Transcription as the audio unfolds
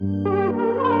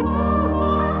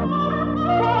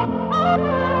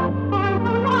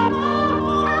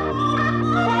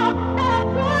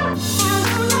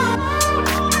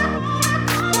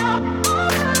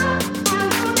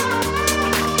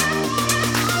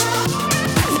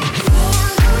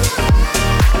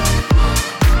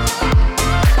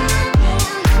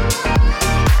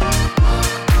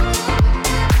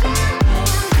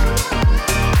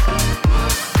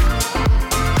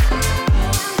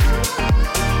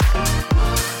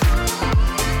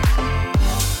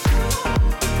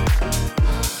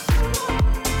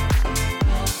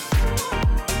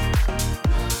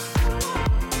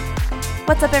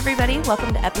What's up, everybody?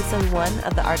 Welcome to episode 1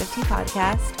 of the Art of Tea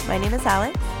podcast. My name is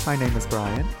Alex. My name is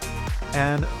Bryan.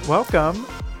 And welcome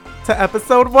to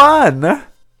episode 1.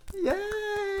 Yay!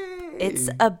 It's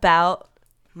about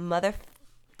mother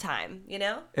time, you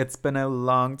know? It's been a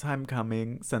long time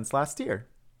coming since last year.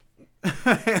 If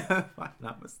I'm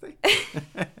not mistaken.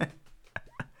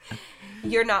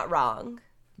 You're not wrong.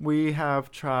 We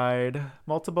have tried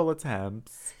multiple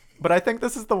attempts, but I think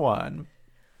this is the one.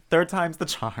 Third time's the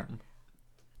charm.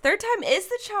 Third time is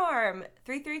the charm.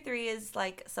 333 is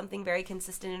like something very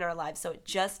consistent in our lives, so it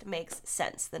just makes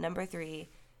sense. The number 3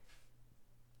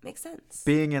 makes sense.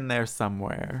 Being in there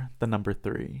somewhere, the number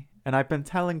 3. And I've been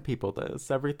telling people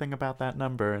this, everything about that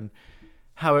number and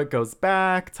how it goes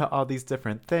back to all these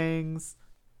different things.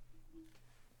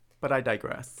 But I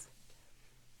digress.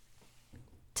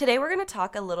 Today we're going to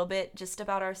talk a little bit just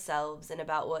about ourselves and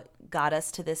about what got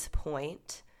us to this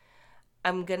point.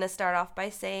 I'm going to start off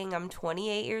by saying I'm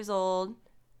 28 years old,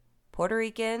 Puerto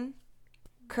Rican,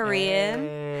 Korean,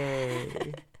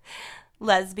 Hey.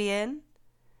 lesbian.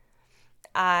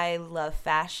 I love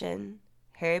fashion,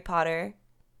 Harry Potter,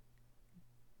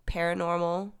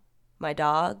 paranormal, my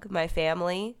dog, my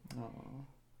family,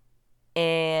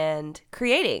 and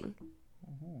creating.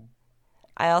 Mm-hmm.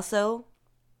 I also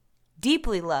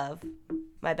deeply love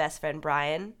my best friend,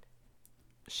 Bryan.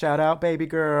 Shout out, baby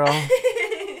girl.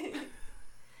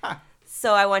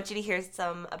 So I want you to hear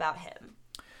some about him.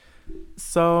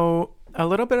 So, a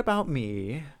little bit about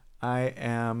me. I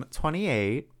am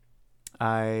 28.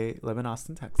 I live in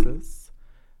Austin, Texas.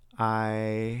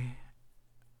 Where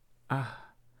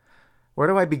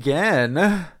do I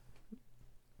begin?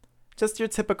 Just your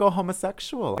typical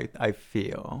homosexual, I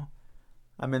feel.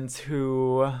 I'm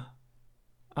into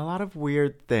a lot of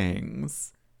weird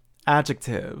things.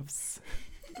 Adjectives.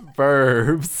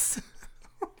 Verbs.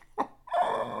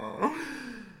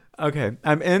 Okay,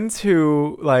 I'm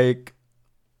into, like,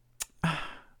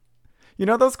 you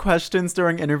know those questions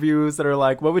during interviews that are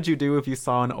like, what would you do if you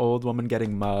saw an old woman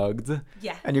getting mugged?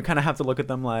 Yeah. And you kind of have to look at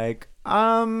them like,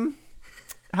 how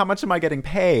much am I getting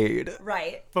paid?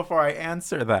 Right. Before I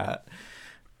answer that.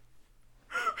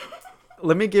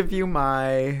 Let me give you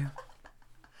my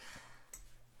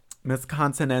Miss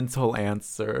Continental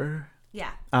answer. Yeah.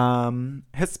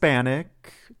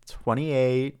 Hispanic,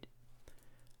 28.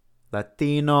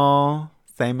 Latino,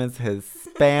 same as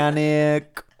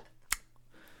Hispanic.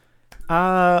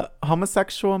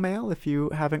 Homosexual male, if you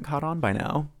haven't caught on by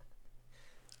now.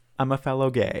 I'm a fellow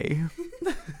gay.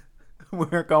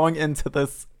 We're going into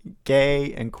this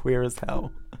gay and queer as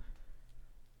hell.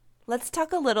 Let's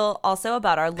talk a little also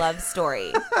about our love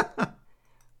story.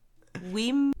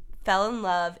 We fell in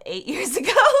love 8 years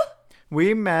ago.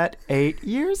 We met 8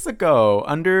 years ago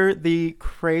under the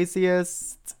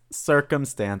craziest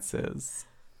circumstances.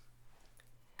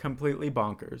 Completely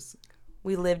bonkers.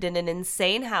 We lived in an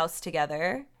insane house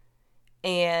together,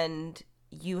 and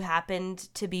you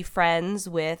happened to be friends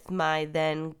with my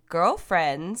then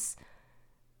girlfriend's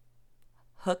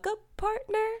hookup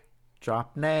partner.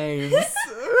 Drop names.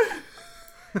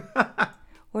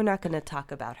 We're not going to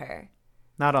talk about her.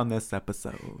 Not on this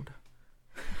episode.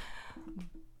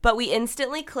 But we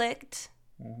instantly clicked,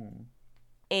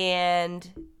 and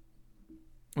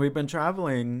we've been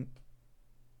traveling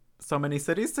so many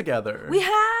cities together. We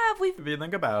have. If you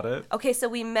think about it. Okay, so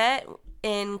we met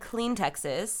in Killeen,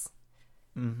 Texas.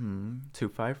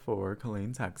 254,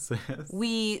 Killeen, Texas.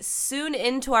 We soon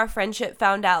into our friendship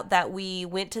found out that we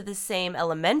went to the same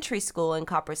elementary school in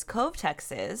Coppers Cove,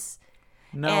 Texas.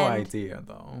 No idea,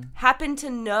 though. Happened to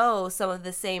know some of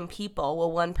the same people.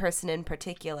 Well, one person in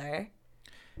particular.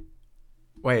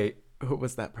 Wait, who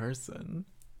was that person?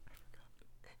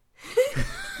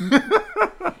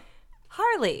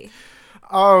 Harley.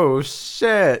 Oh,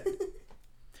 shit.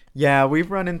 Yeah, we've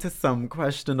run into some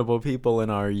questionable people in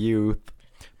our youth.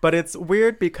 But it's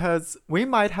weird because we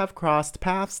might have crossed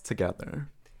paths together.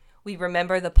 We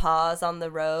remember the pause on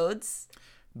the roads.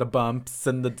 The bumps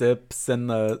and the dips and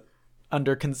the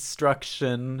under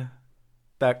construction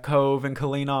that Cove and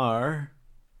Killeen are.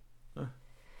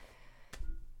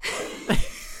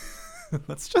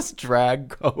 Let's just drag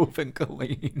Cove and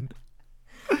Killeen.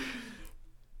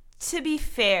 To be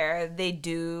fair, they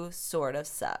do sort of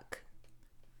suck.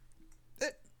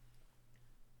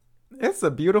 It's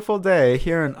a beautiful day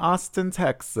here in Austin,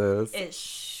 Texas. It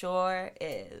sure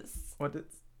is. What is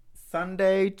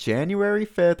Sunday, January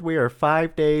 5th. We are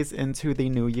 5 days into the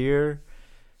new year.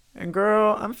 And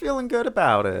girl, I'm feeling good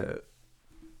about it.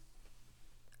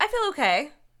 I feel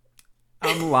okay.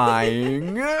 I'm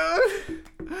lying.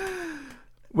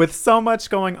 With so much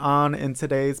going on in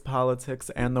today's politics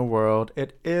and the world,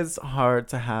 it is hard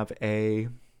to have I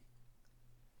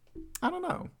don't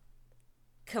know.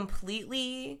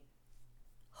 Completely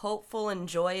hopeful and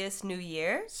joyous new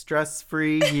year.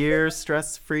 Stress-free year,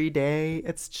 stress-free day.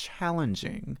 It's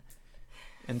challenging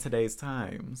in today's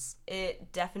times.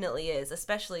 It definitely is,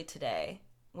 especially today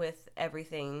with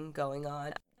everything going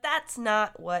on. That's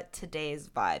not what today's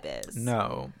vibe is.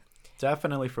 No,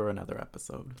 definitely for another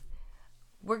episode.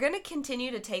 We're going to continue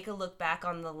to take a look back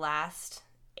on the last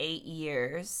 8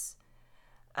 years.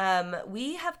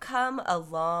 We have come a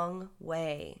long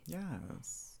way.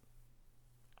 Yes.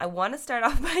 I want to start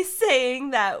off by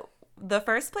saying that the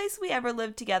first place we ever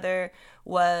lived together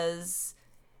was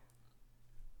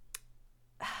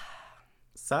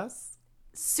Sus?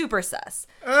 super sus.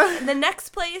 The next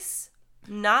place,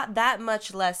 not that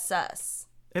much less sus.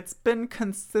 It's been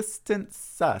consistent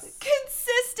sus.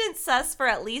 Consistent sus for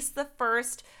at least the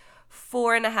first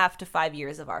 4.5 to 5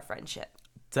 years of our friendship.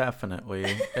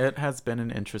 Definitely. It has been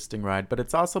an interesting ride, but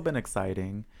it's also been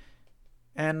exciting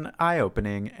and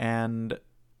eye-opening, and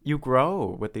you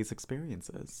grow with these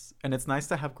experiences. And it's nice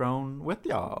to have grown with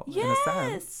y'all, in a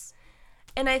sense.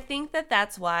 And I think that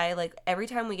that's why, like, every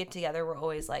time we get together, we're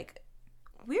always like,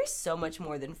 we're so much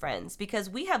more than friends, because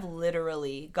we have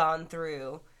literally gone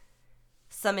through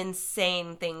some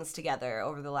insane things together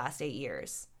over the last 8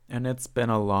 years. And it's been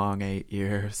a long 8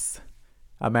 years.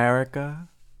 America,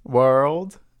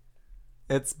 world,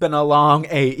 it's been a long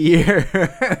 8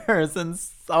 years, and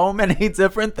so many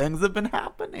different things have been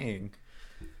happening.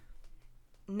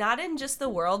 Not in just the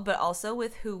world, but also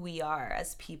with who we are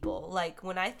as people. Like,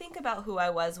 when I think about who I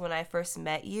was when I first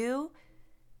met you,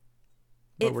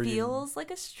 it feels like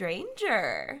a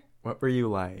stranger. What were you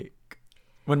like?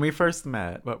 When we first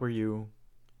met, what were you?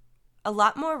 A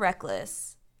lot more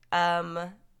reckless.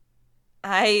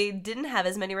 I didn't have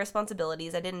as many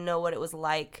responsibilities. I didn't know what it was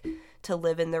like to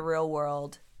live in the real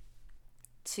world,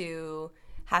 to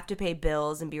have to pay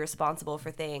bills and be responsible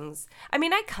for things. I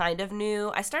mean, I kind of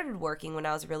knew. I started working when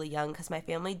I was really young because my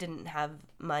family didn't have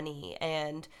money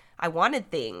and I wanted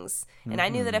things. And I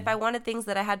knew that if I wanted things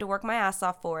that I had to work my ass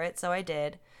off for it, so I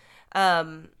did.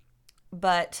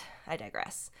 But I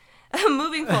digress.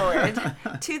 Moving forward,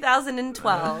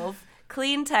 2012,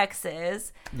 Clean,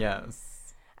 Texas.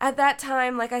 Yes. At that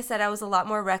time, like I said, I was a lot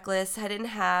more reckless. I didn't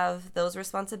have those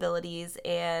responsibilities,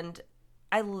 and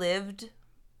I lived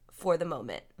for the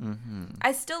moment. Mm-hmm.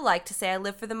 I still like to say I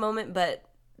live for the moment, but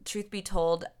truth be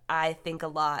told, I think a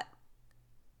lot.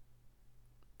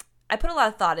 I put a lot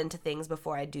of thought into things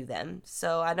before I do them,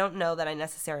 so I don't know that I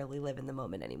necessarily live in the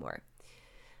moment anymore.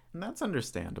 And that's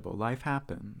understandable. Life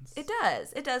happens. It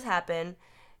does. It does happen.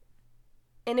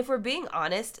 And if we're being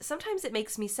honest, sometimes it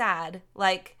makes me sad.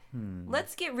 Like,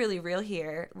 let's get really real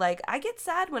here. Like, I get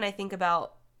sad when I think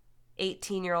about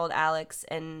 18-year-old Alex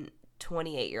and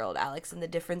 28-year-old Alex and the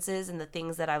differences and the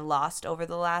things that I've lost over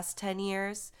the last 10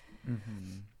 years.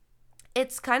 Mm-hmm.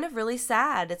 It's kind of really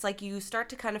sad. It's like you start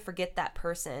to kind of forget that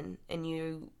person and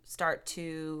you start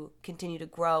to continue to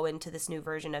grow into this new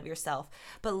version of yourself.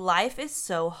 But life is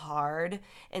so hard,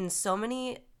 and so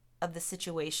many of the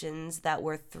situations that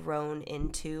we're thrown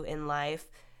into in life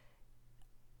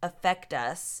affect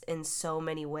us in so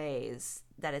many ways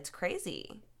that it's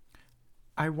crazy.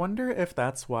 I wonder if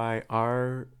that's why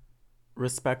our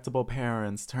respectable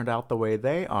parents turned out the way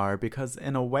they are, because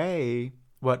in a way,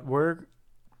 what we're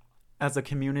as a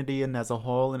community and as a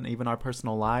whole, and even our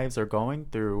personal lives are going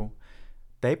through,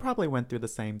 they probably went through the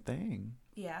same thing.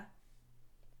 Yeah.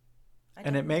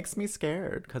 And it makes me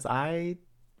scared because I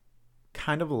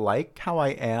kind of like how I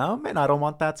am, and I don't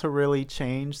want that to really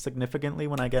change significantly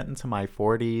when I get into my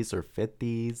 40s or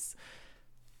 50s,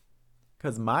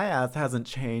 because my ass hasn't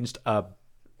changed a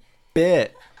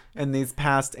bit in these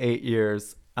past 8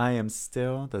 years. I am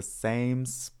still the same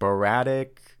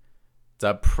sporadic,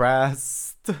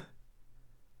 depressed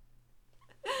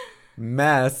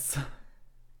mess.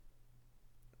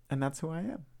 And that's who I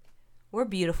am. We're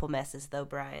beautiful messes, though,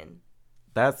 Bryan.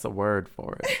 That's a word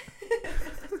for it.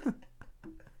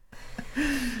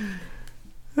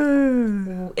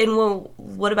 And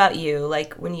what about you?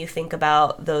 Like, when you think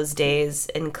about those days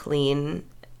in Clean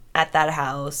at that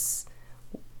house,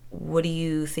 what do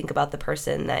you think about the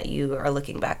person that you are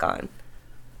looking back on?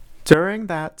 During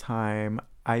that time,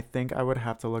 I think I would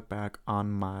have to look back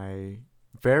on my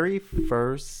very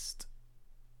first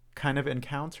kind of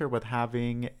encounter with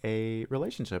having a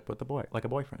relationship with a boy, like a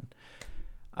boyfriend.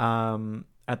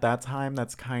 At that time,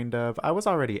 that's kind of, I was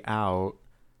already out,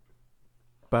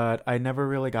 but I never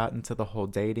really got into the whole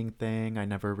dating thing. I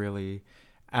never really,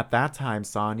 at that time,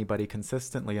 saw anybody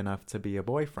consistently enough to be a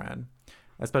boyfriend.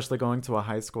 especially going to a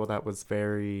high school that was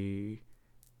very,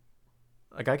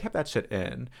 like, I kept that shit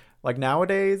in. Like,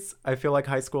 nowadays, I feel like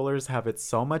high schoolers have it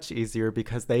so much easier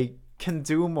because they can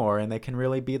do more and they can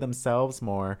really be themselves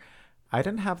more. I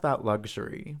didn't have that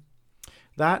luxury.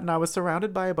 That, and I was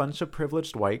surrounded by a bunch of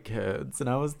privileged white kids, and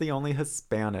I was the only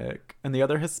Hispanic, and the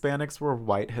other Hispanics were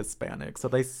white Hispanics, so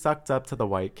they sucked up to the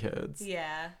white kids.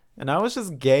 Yeah. And I was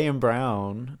just gay and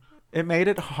brown. It made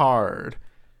it hard.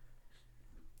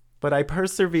 But I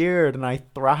persevered, and I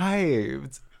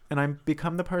thrived, and I've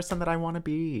become the person that I want to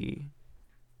be.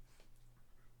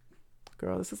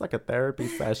 Girl, this is like a therapy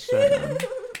session.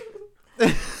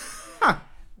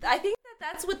 I think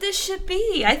that's what this should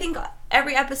be. I think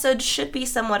every episode should be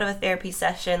somewhat of a therapy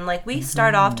session. Like, we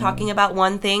start off talking about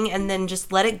one thing and then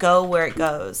just let it go where it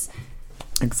goes.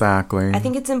 Exactly. I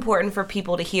think it's important for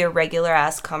people to hear regular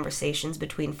ass conversations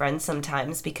between friends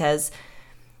sometimes, because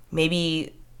there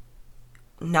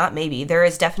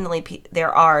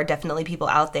are definitely people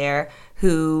out there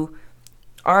who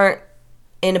aren't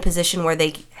in a position where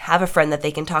they have a friend that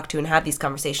they can talk to and have these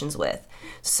conversations with.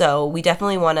 So we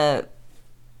definitely want to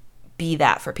be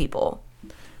that for people.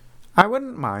 I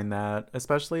wouldn't mind that,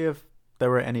 especially if there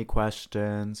were any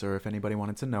questions or if anybody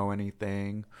wanted to know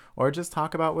anything or just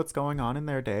talk about what's going on in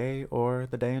their day or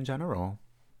the day in general.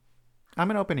 I'm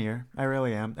an open ear. I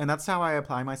really am. And that's how I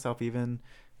apply myself even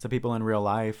to people in real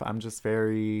life. I'm just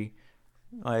very,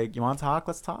 like, you want to talk?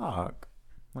 Let's talk.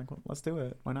 Like, let's do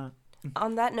it. Why not?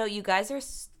 On that note, you guys are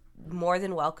more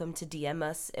than welcome to DM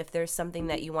us if there's something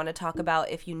that you want to talk about,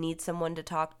 if you need someone to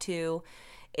talk to,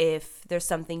 if there's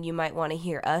something you might want to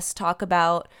hear us talk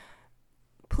about.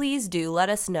 Please do let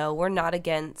us know. We're not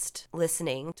against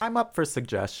listening. I'm up for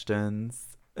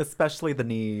suggestions, especially the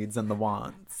needs and the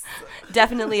wants.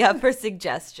 Definitely up for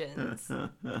suggestions.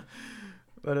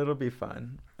 But it'll be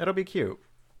fun. It'll be cute.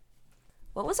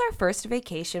 What was our first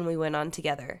vacation we went on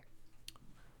together?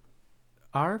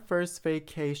 Our first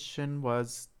vacation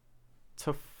was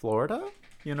to Florida?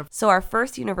 So our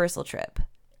first Universal trip.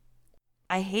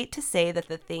 I hate to say that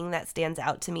the thing that stands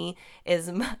out to me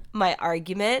is my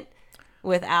argument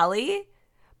with Allie,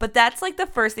 but that's like the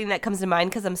first thing that comes to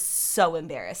mind because I'm so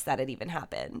embarrassed that it even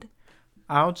happened.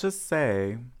 I'll just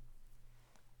say,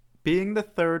 being the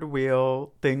third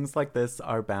wheel, things like this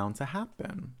are bound to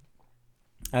happen.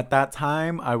 At that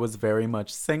time, I was very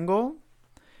much single.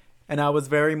 And I was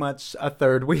very much a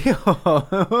third wheel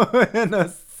in a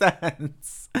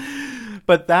sense.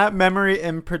 But that memory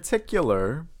in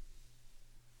particular,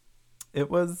 it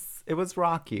was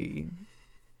rocky.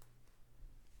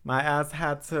 My ass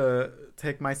had to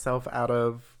take myself out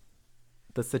of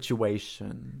the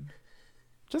situation.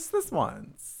 Just this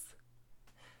once.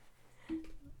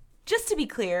 Just to be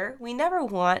clear, we never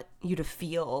want you to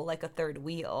feel like a third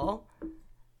wheel.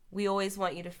 We always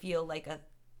want you to feel like a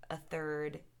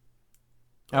third.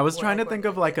 I was trying to think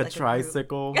of like a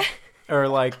tricycle or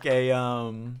like a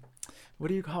what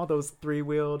do you call those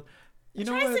three-wheeled?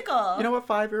 Tricycle. You know what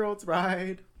 5-year-olds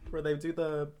ride where they do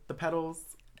the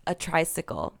pedals? A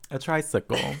tricycle. A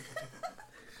tricycle.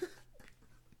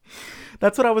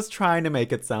 That's what I was trying to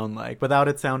make it sound like without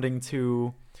it sounding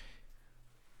too,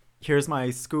 here's my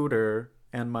scooter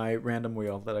and my random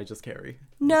wheel that I just carry.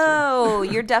 No,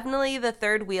 you're definitely the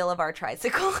third wheel of our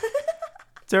tricycle.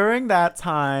 During that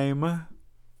time,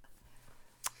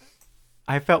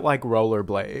 I felt like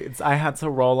rollerblades. I had to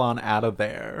roll on out of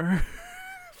there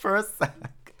for a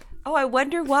sec. Oh, I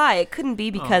wonder why. It couldn't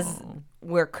be because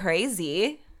we're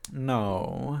crazy.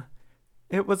 No.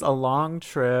 It was a long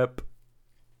trip.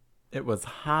 It was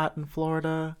hot in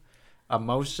Florida.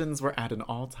 Emotions were at an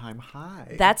all-time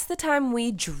high. That's the time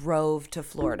we drove to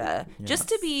Florida. Yes. Just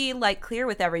to be like clear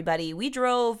with everybody, we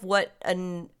drove what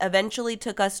eventually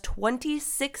took us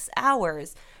 26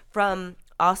 hours from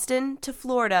Austin to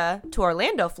Florida, to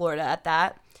Orlando, Florida at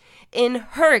that, in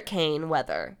hurricane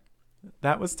weather.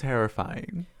 That was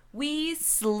terrifying. We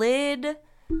slid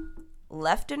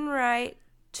left and right,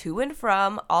 to and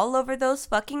from, all over those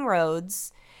fucking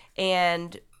roads,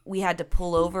 and we had to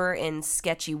pull over in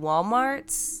sketchy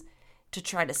Walmarts to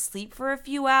try to sleep for a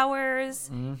few hours.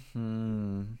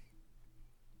 Mm-hmm.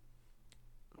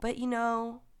 But,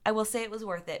 I will say it was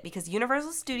worth it because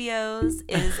Universal Studios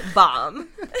is bomb.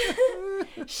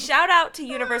 Shout out to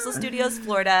Universal Studios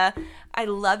Florida. I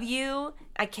love you.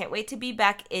 I can't wait to be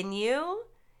back in you.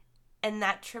 And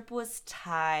that trip was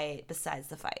tight besides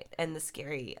the fight and the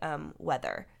scary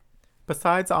weather.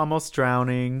 Besides almost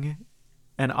drowning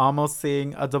and almost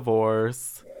seeing a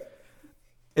divorce,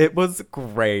 it was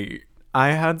great.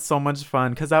 I had so much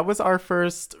fun because that was our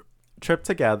first trip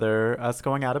together, us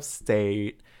going out of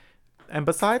state. And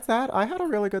besides that, I had a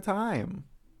really good time.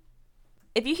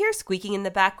 If you hear squeaking in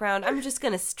the background, I'm just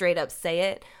going to straight up say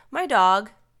it. My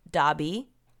dog, Dobby,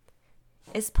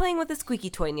 is playing with a squeaky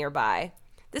toy nearby.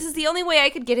 This is the only way I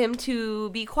could get him to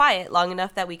be quiet long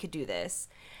enough that we could do this.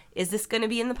 Is this going to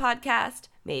be in the podcast?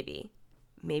 Maybe.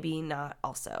 Maybe not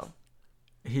also.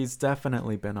 He's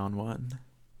definitely been on one.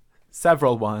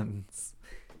 Several ones.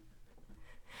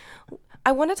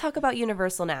 I want to talk about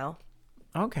Universal now.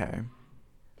 Okay.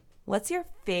 What's your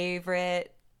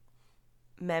favorite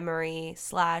memory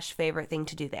 / favorite thing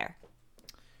to do there?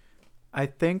 I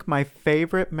think my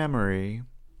favorite memory,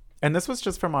 and this was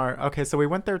just from okay, so we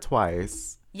went there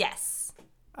twice. Yes.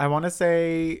 I want to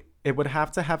say it would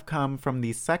have to have come from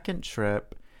the second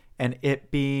trip and it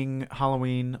being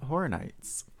Halloween Horror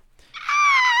Nights.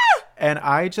 And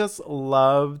I just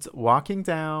loved walking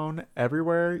down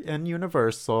everywhere in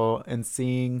Universal and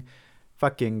seeing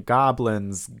fucking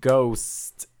goblins,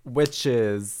 ghosts,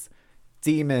 witches,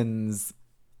 demons.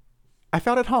 I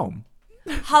felt at home.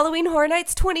 Halloween Horror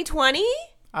Nights 2020?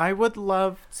 I would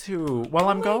love to. Well,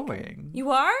 I'm going.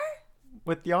 You are?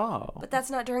 With y'all. But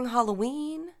that's not during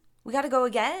Halloween. We got to go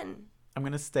again. I'm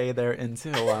going to stay there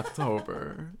until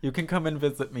October. You can come and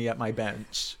visit me at my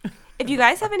bench. If you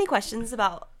guys have any questions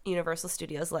about Universal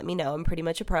Studios, let me know. I'm pretty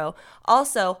much a pro.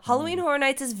 Also, Halloween Horror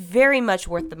Nights is very much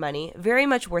worth the money, very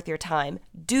much worth your time.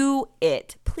 Do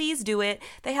it. Please do it.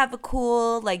 They have a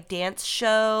cool dance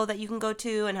show that you can go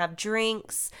to and have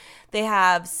drinks. They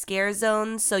have scare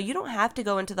zones, so you don't have to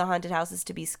go into the haunted houses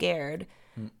to be scared.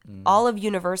 All of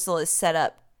Universal is set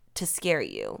up to scare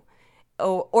you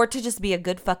or to just be a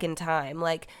good fucking time.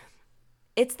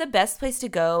 It's the best place to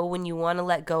go when you want to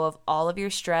let go of all of your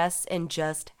stress and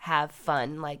just have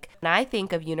fun. When I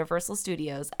think of Universal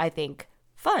Studios, I think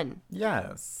fun.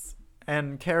 Yes.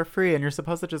 And carefree. And you're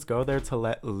supposed to just go there to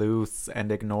let loose and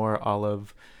ignore all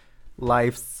of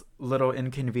life's little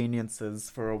inconveniences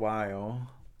for a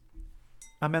while.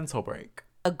 A mental break.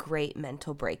 A great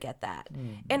mental break at that.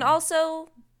 And also,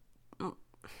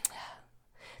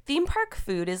 theme park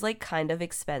food is kind of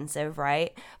expensive,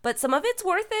 right? But some of it's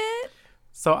worth it.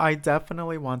 So I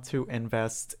definitely want to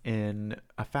invest in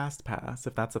a fast pass,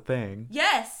 if that's a thing.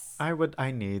 Yes.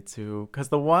 I need to. Because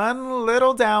the one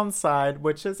little downside,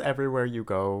 which is everywhere you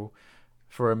go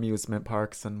for amusement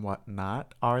parks and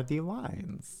whatnot, are the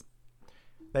lines.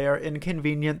 They are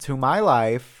inconvenient to my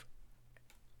life,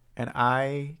 and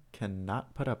I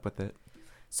cannot put up with it.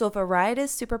 So if a ride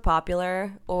is super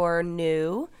popular or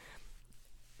new,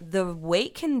 the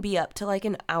wait can be up to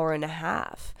an hour and a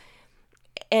half.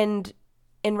 And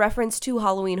in reference to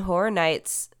Halloween Horror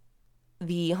Nights,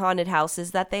 the haunted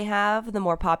houses that they have, the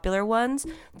more popular ones,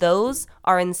 those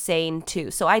are insane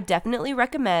too. So I definitely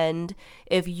recommend,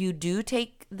 if you do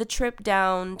take the trip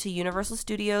down to Universal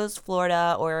Studios,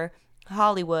 Florida, or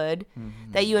Hollywood,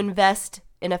 that you invest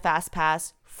in a fast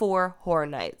pass for Horror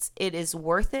Nights. It is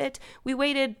worth it. We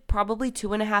waited probably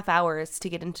 2.5 hours to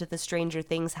get into the Stranger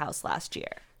Things house last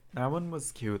year. That one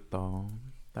was cute though.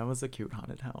 That was a cute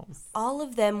haunted house. All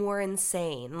of them were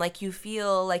insane. You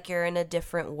feel like you're in a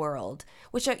different world,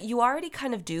 which you already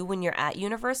kind of do when you're at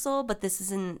Universal, but this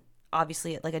isn't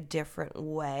obviously a different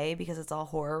way because it's all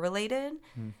horror related.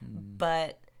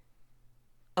 But,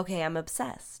 okay, I'm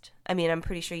obsessed. I mean, I'm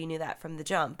pretty sure you knew that from the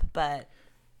jump, but...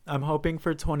 I'm hoping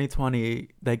for 2020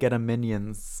 they get a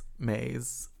Minions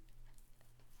maze.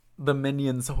 The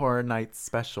Minions Horror Nights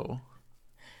special.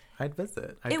 I'd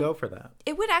visit. I'd go for that.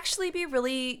 It would actually be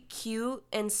really cute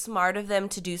and smart of them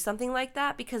to do something like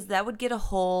that, because that would get a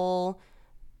whole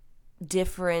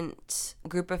different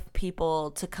group of people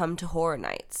to come to Horror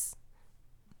Nights.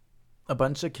 A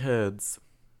bunch of kids.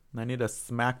 I need to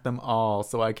smack them all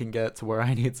so I can get to where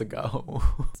I need to go.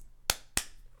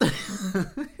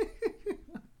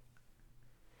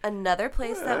 Another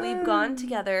place that we've gone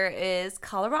together is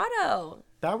Colorado.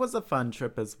 That was a fun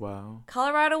trip as well.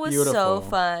 Colorado was so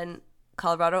fun.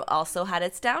 Colorado also had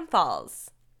its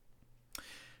downfalls.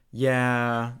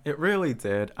 Yeah, it really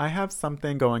did. I have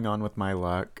something going on with my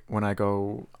luck when I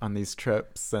go on these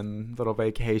trips and little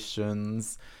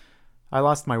vacations. I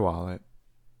lost my wallet.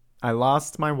 I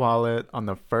lost my wallet on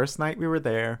the first night we were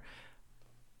there.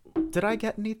 Did I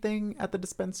get anything at the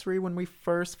dispensary when we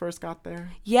first got there?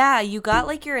 Yeah, you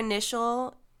got your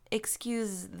initial...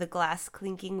 Excuse the glass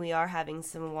clinking. We are having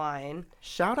some wine.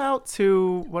 Shout out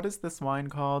to, what is this wine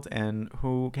called and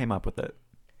who came up with it?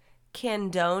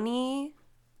 Candoni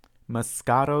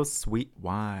Moscato sweet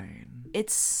wine.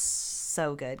 It's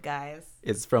so good, guys.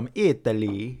 It's from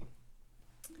Italy.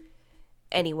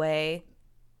 Anyway,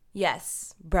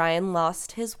 yes, Bryan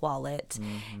lost his wallet.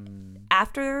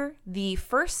 After the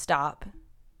first stop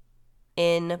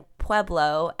in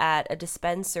Pueblo at a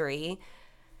dispensary,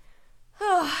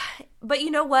 But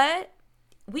you know what?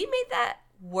 We made that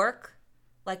work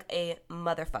like a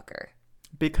motherfucker.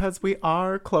 Because we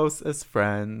are close as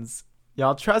friends.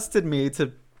 Y'all trusted me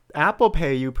to Apple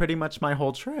Pay you pretty much my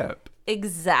whole trip.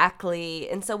 Exactly.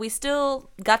 And so we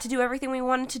still got to do everything we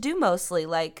wanted to do mostly.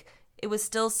 Like, it was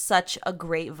still such a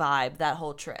great vibe, that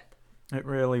whole trip. It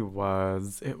really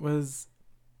was.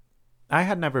 I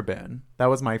had never been. That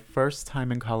was my first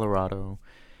time in Colorado.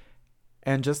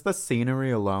 And just the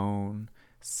scenery alone,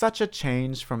 such a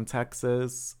change from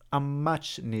Texas, a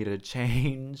much needed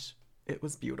change. It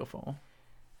was beautiful.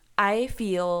 I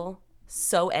feel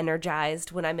so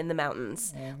energized when I'm in the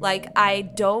mountains. Like, I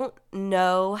don't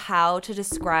know how to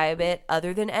describe it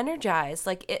other than energized.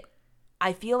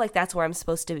 I feel like that's where I'm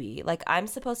supposed to be. Like, I'm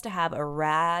supposed to have a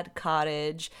rad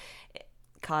cottage.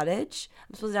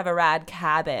 I'm supposed to have a rad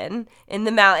cabin in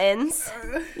the mountains,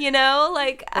 you know,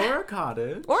 like, Or a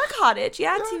cottage.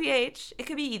 Yeah, TBH. It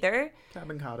could be either.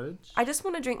 Cabin cottage. I just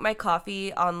want to drink my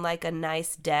coffee on like a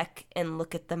nice deck and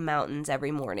look at the mountains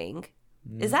every morning.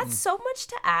 Is that so much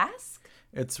to ask?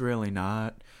 It's really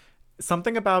not.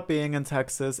 Something about being in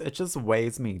Texas, it just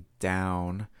weighs me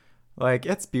down. Like,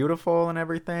 it's beautiful and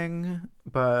everything,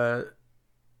 but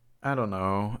I don't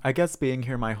know. I guess being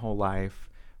here my whole life,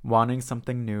 wanting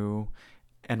something new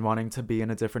and wanting to be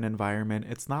in a different environment,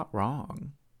 it's not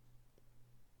wrong.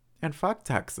 And fuck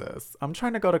Texas. I'm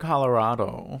trying to go to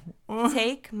Colorado.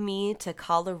 Take me to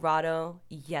Colorado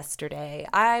yesterday.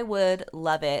 I would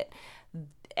love it.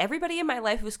 Everybody in my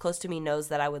life who's close to me knows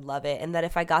that I would love it, and that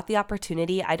if I got the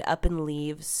opportunity, I'd up and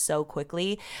leave so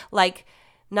quickly. Like,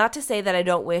 not to say that I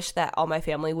don't wish that all my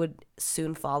family would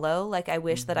soon follow. Like, I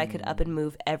wish that I could up and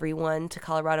move everyone to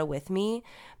Colorado with me.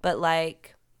 But,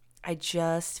 like, I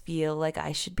just feel like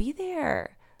I should be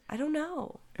there. I don't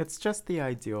know. It's just the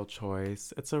ideal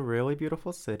choice. It's a really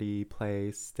beautiful city,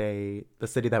 place, state, the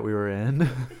city that we were in.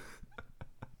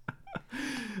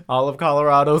 All of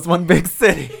Colorado's one big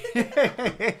city.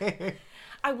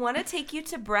 I want to take you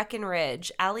to Breckenridge.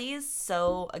 Allie is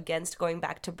so against going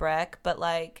back to Breck, but,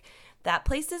 like, that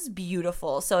place is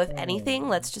beautiful. So if anything,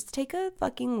 let's just take a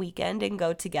fucking weekend and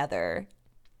go together.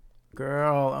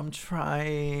 Girl, I'm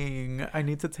trying. I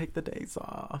need to take the days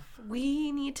off.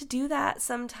 We need to do that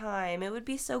sometime. It would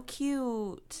be so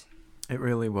cute. It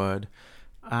really would.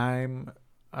 I'm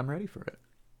ready for it.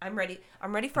 I'm ready.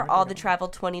 I'm ready for all the travel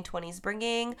 2020 is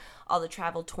bringing, all the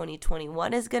travel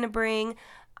 2021 is going to bring.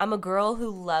 I'm a girl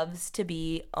who loves to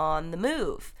be on the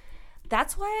move.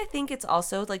 That's why I think it's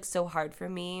also, like, so hard for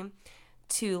me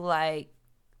to, like,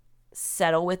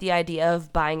 settle with the idea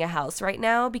of buying a house right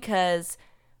now, because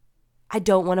I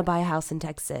don't want to buy a house in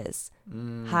Texas.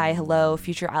 Hi, hello,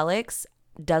 future Alex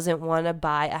doesn't want to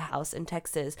buy a house in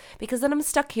Texas, because then I'm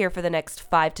stuck here for the next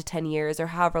 5 to 10 years or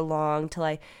however long till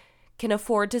I can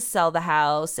afford to sell the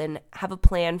house and have a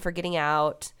plan for getting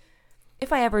out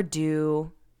if I ever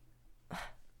do.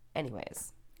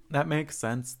 Anyways. That makes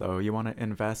sense, though. You want to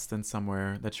invest in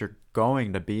somewhere that you're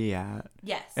going to be at.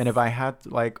 Yes. And if I had,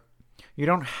 like, you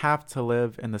don't have to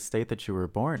live in the state that you were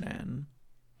born in.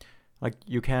 Like,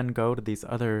 you can go to these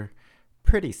other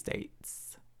pretty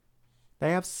states.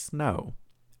 They have snow.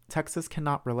 Texas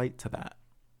cannot relate to that.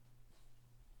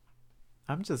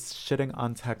 I'm just shitting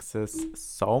on Texas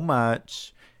so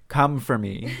much. Come for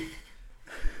me.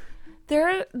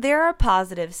 There are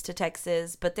positives to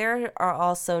Texas, but there are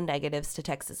also negatives to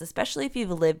Texas, especially if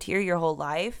you've lived here your whole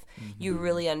life. You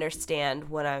really understand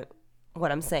what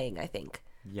I'm saying, I think.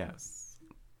 Yes.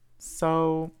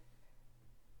 So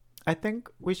I think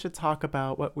we should talk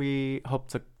about what we hope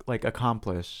to, like,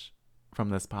 accomplish from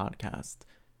this podcast.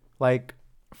 Like,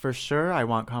 for sure, I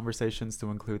want conversations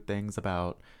to include things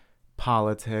about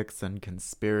politics and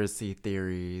conspiracy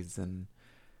theories and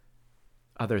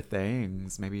other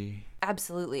things, maybe.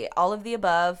 Absolutely. All of the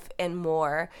above and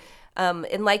more.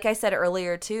 And like I said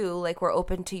earlier, too, like, we're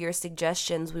open to your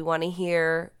suggestions. We want to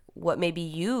hear what maybe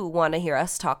you want to hear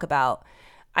us talk about.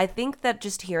 I think that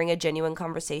just hearing a genuine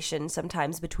conversation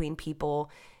sometimes between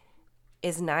people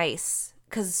is nice,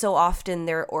 because so often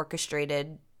they're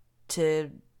orchestrated to,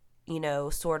 you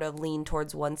know, sort of lean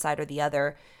towards one side or the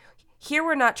other. Here,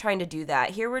 we're not trying to do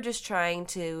that. Here, we're just trying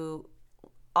to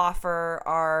offer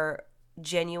our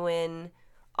genuine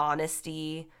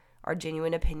honesty, our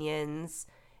genuine opinions,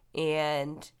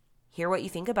 and hear what you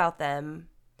think about them.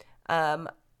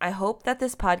 I hope that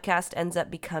this podcast ends up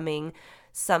becoming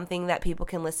something that people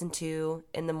can listen to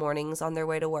in the mornings on their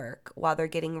way to work, while they're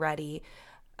getting ready,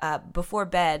 before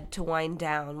bed to wind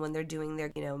down, when they're doing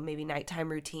their, you know, maybe nighttime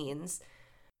routines.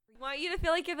 We want you to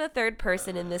feel like you're the third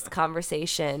person in this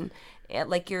conversation, and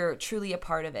like you're truly a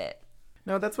part of it.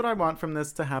 No, that's what I want from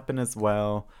this to happen as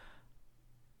well.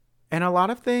 And a lot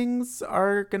of things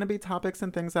are going to be topics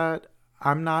and things that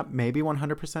I'm not maybe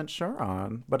 100% sure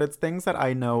on, but it's things that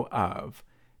I know of.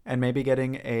 And maybe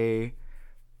getting a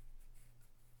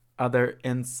other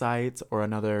insight or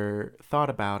another thought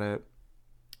about it,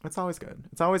 it's always good.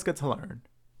 It's always good to learn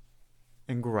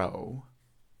and grow.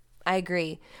 I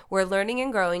agree. We're learning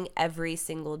and growing every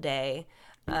single day.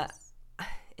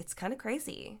 It's kind of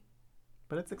crazy.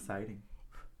 But it's exciting.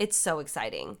 It's so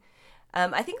exciting.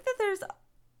 I think that there's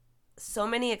so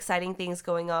many exciting things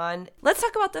going on. Let's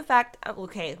talk about the fact,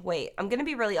 okay, wait, I'm going to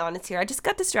be really honest here. I just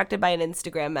got distracted by an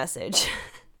Instagram message.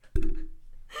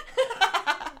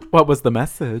 What was the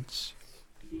message?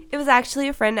 It was actually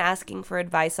a friend asking for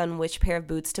advice on which pair of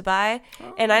boots to buy,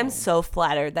 and I'm so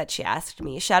flattered that she asked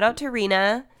me. Shout out to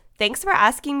Rena. Thanks for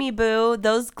asking me, boo.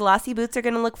 Those glossy boots are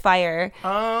going to look fire.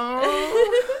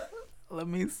 Oh, let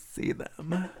me see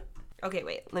them. Okay,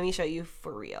 wait. Let me show you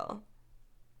for real.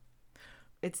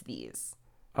 It's these.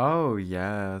 Oh,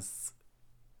 yes.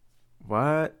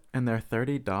 What? And they're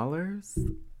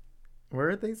 $30? Where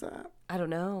are these at? I don't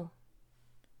know.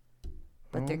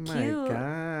 But they're cute. Oh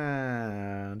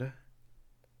my God.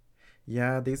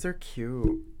 Yeah, these are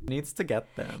cute. Needs to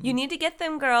get them. You need to get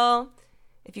them, girl.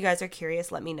 If you guys are curious,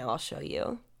 let me know. I'll show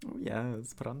you. Oh,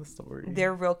 yes. Put on the story.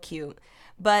 They're real cute.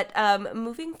 But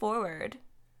moving forward,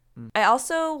 I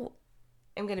also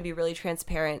am going to be really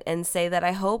transparent and say that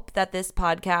I hope that this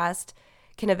podcast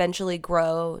can eventually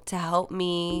grow to help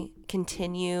me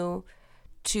continue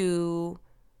to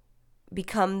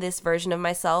become this version of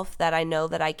myself that I know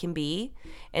that I can be,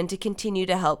 and to continue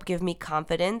to help give me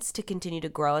confidence to continue to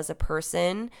grow as a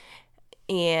person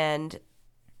and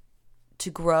to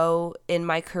grow in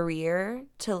my career,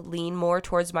 to lean more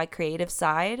towards my creative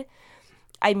side.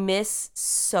 I miss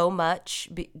so much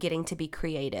getting to be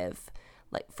creative.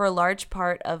 Like, for a large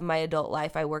part of my adult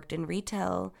life, I worked in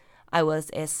retail. I was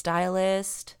a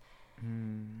stylist.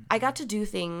 I got to do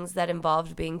things that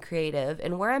involved being creative.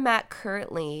 And where I'm at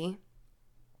currently,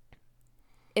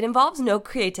 it involves no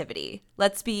creativity.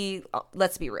 Let's be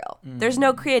real. There's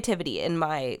no creativity in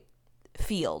my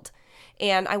field.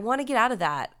 And I want to get out of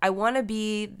that. I want to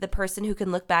be the person who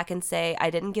can look back and say, I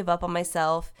didn't give up on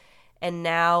myself, and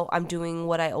now I'm doing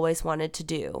what I always wanted to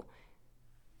do.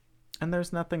 And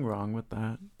there's nothing wrong with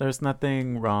that. There's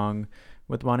nothing wrong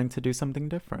with wanting to do something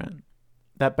different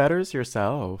that betters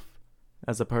yourself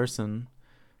as a person.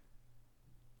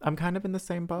 I'm kind of in the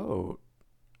same boat.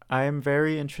 I am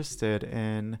very interested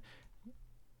in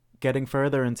getting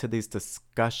further into these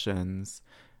discussions.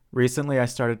 Recently, I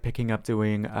started picking up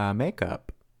doing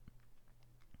makeup,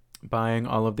 buying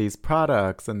all of these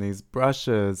products and these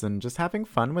brushes and just having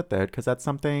fun with it, because that's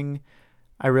something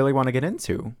I really want to get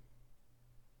into.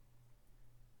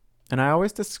 And I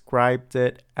always described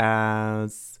it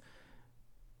as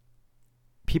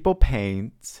people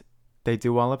paint, they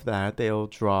do all of that, they'll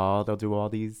draw, they'll do all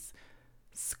these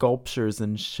sculptures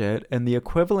and shit, and the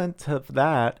equivalent of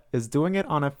that is doing it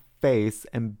on a face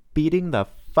and beating the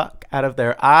fuck out of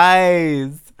their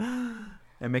eyes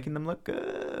and making them look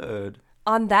good.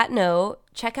 On that note,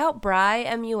 check out Bry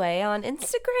MUA on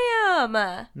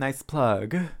Instagram. Nice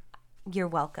plug. You're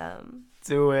welcome.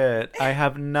 Do it. I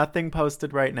have nothing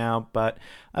posted right now, but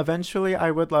eventually I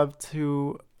would love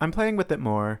to. I'm playing with it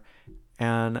more,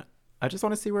 and I just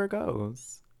want to see where it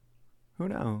goes. Who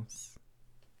knows?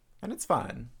 And it's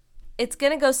fun. It's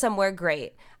going to go somewhere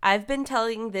great. I've been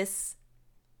telling this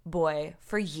boy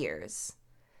for years.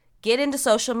 Get into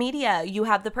social media. You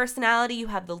have the personality, you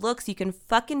have the looks, you can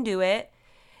fucking do it.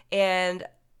 And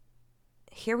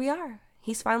here we are.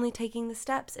 He's finally taking the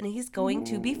steps, and he's going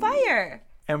to be fire.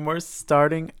 And we're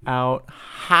starting out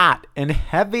hot and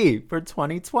heavy for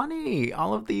 2020.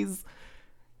 All of these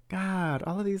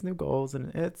new goals,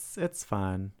 and it's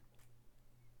fun.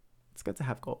 It's good to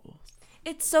have goals.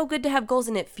 It's so good to have goals,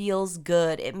 and it feels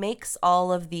good. It makes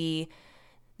all of the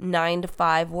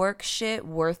 9-to-5 work shit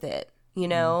worth it, you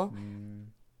know? Mm-hmm.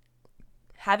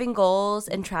 Having goals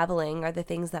and traveling are the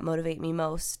things that motivate me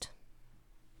most.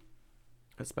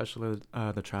 Especially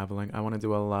the traveling. I want to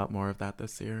do a lot more of that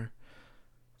this year.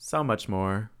 So much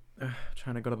more.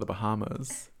 Trying to go to the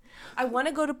Bahamas. I want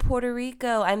to go to Puerto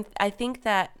Rico. I think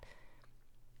that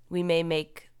we may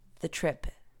make the trip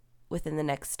within the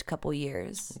next couple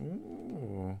years.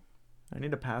 Ooh, I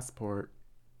need a passport.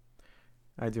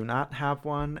 I do not have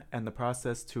one, and the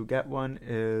process to get one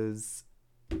is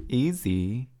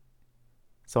easy.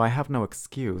 So I have no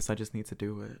excuse. I just need to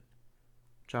do it.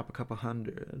 Drop a couple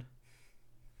 $100.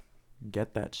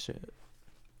 Get that shit.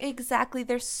 Exactly.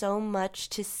 There's so much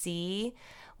to see.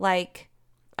 Like,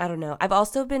 I don't know. I've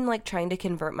also been like trying to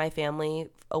convert my family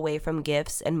away from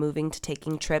gifts and moving to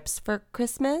taking trips for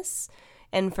Christmas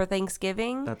and for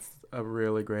Thanksgiving. That's a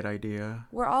really great idea.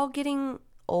 We're all getting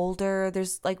older.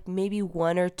 There's like maybe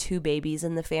 1 or 2 babies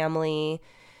in the family,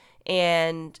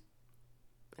 and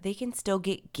they can still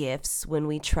get gifts when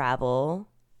we travel.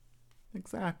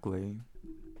 Exactly.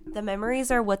 The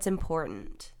memories are what's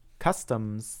important.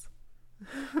 Customs.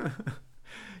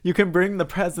 You can bring the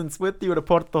presents with you to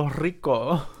Puerto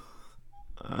Rico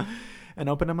and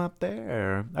open them up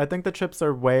there. I think the trips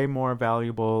are way more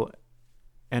valuable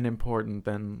and important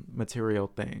than material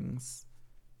things.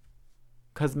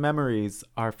 Because memories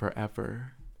are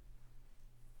forever.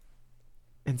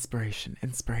 Inspiration,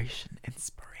 inspiration,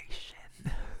 inspiration.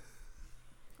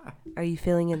 Are you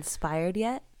feeling inspired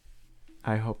yet?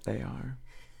 I hope they are.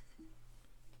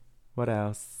 What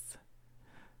else?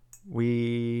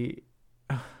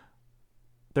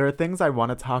 There are things I want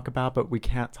to talk about, but we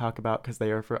can't talk about because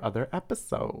they are for other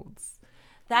episodes.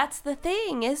 That's the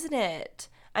thing, isn't it?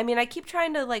 I mean, I keep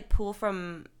trying to like pull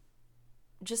from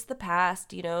just the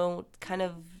past, you know, kind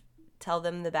of tell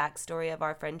them the backstory of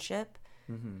our friendship.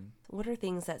 Mm-hmm. What are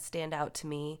things that stand out to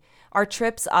me? Our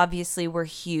trips obviously were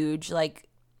huge, like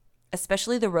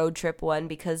especially the road trip one,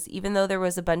 because even though there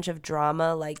was a bunch of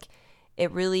drama, like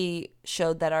it really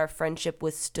showed that our friendship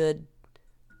withstood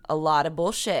a lot of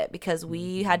bullshit because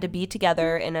we had to be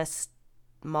together in a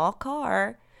small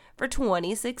car for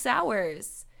 26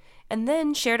 hours and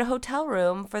then shared a hotel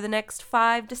room for the next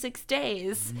 5 to 6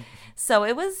 days. So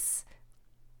it was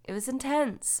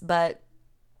intense, but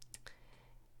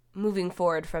moving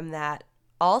forward from that,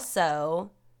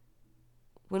 also,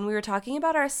 when we were talking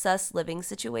about our sus living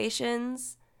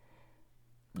situations,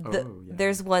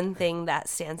 there's one thing that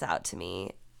stands out to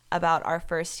me about our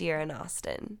first year in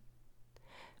Austin.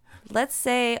 Let's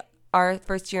say our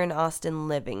first year in Austin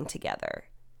living together.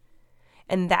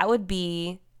 And that would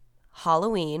be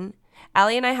Halloween.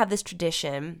 Allie and I have this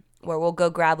tradition where we'll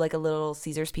go grab like a little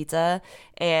Caesar's pizza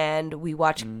and we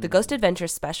watch the Ghost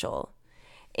Adventures special.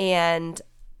 And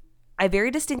I very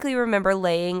distinctly remember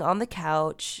laying on the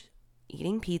couch,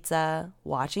 eating pizza,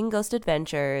 watching Ghost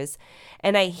Adventures,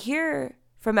 and I hear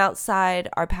from outside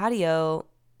our patio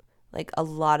like a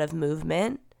lot of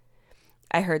movement.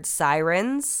 I heard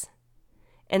sirens.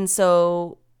 And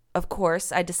so, of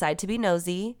course, I decide to be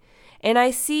nosy. And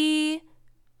I see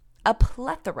a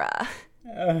plethora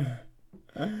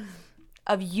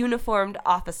of uniformed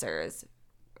officers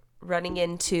running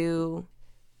into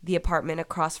the apartment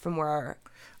across from where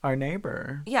our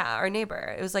neighbor. Yeah, our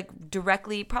neighbor. It was like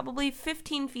directly, probably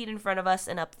 15 feet in front of us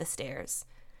and up the stairs.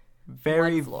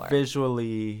 Very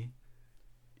visually,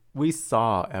 we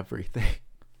saw everything.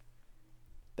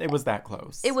 It was that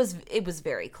close. It was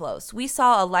very close. We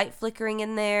saw a light flickering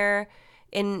in there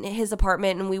in his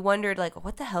apartment, and we wondered, like,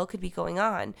 what the hell could be going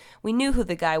on? We knew who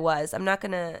the guy was. I'm not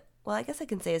going to, well, I guess I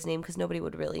can say his name because nobody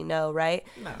would really know, right?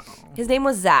 No. His name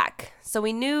was Zach. So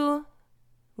we knew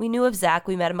of Zach.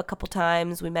 We met him a couple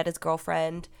times. We met his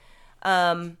girlfriend.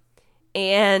 And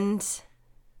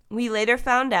we later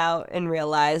found out and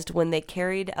realized when they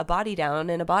carried a body down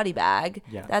in a body bag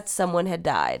that someone had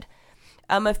died.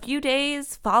 A few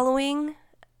days following,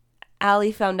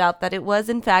 Allie found out that it was,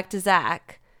 in fact,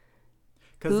 Zach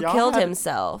who killed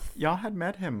himself. Y'all had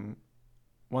met him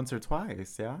once or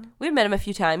twice, yeah? We met him a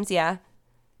few times, yeah.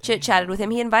 Chit-chatted with him.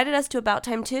 He invited us to About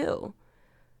Time, too.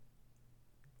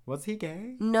 Was he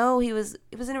gay? No, he was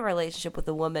in a relationship with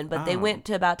a woman, but they went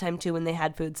to About Time, too, when they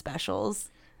had food specials.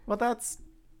 Well, that's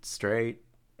straight.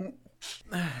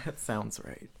 That sounds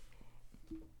right.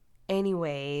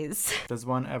 Anyways. Does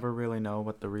one ever really know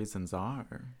what the reasons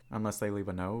are? Unless they leave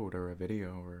a note or a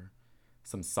video or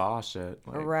some saw shit.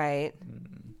 Like, right.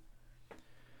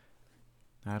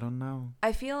 I don't know.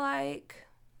 I feel like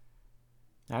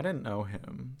I didn't know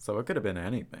him, so it could have been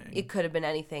anything. It could have been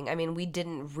anything. I mean, we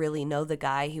didn't really know the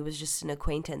guy. He was just an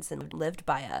acquaintance and lived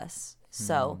by us.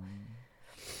 So,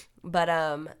 but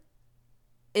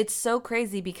it's so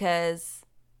crazy because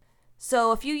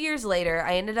so a few years later,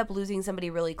 I ended up losing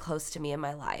somebody really close to me in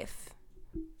my life.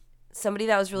 Somebody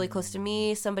that was really close to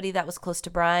me, somebody that was close to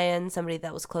Bryan, somebody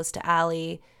that was close to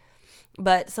Allie,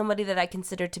 but somebody that I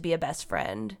considered to be a best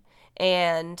friend.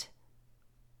 And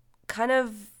kind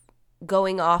of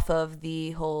going off of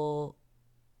the whole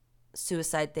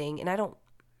suicide thing, and I don't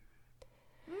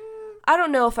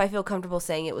know if I feel comfortable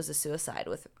saying it was a suicide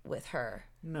with her.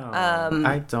 No,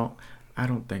 I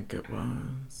don't think it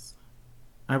was.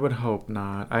 I would hope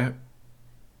not.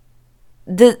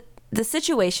 The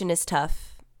situation is tough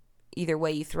either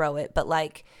way you throw it, but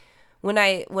like when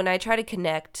I try to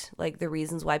connect like the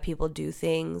reasons why people do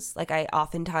things, like I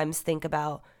oftentimes think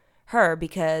about her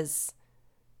because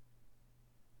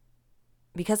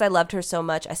I loved her so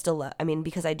much.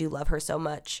 Because I do love her so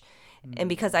much, and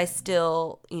because I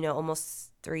still,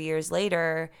 almost 3 years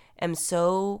later, am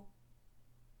so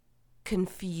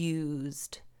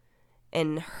confused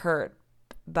and hurt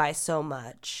by so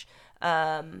much. Do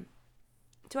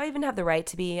I even have the right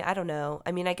to be? I don't know.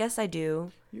 I mean, I guess I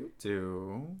do. You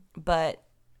do. But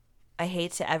I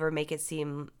hate to ever make it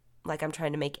seem like I'm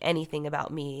trying to make anything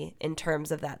about me in terms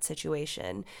of that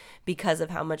situation because of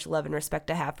how much love and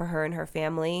respect I have for her and her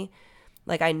family.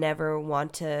 Like, I never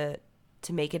want to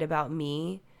make it about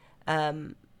me.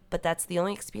 But that's the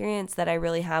only experience that I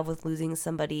really have with losing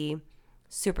somebody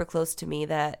super close to me,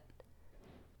 that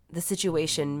the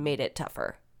situation made it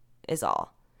tougher is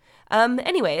all.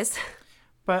 Anyways.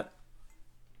 But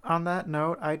on that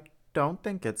note, I don't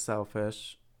think it's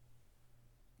selfish.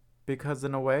 Because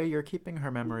in a way, you're keeping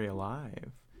her memory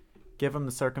alive. Given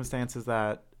the circumstances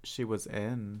that she was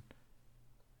in,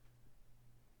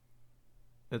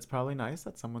 it's probably nice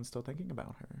that someone's still thinking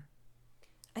about her.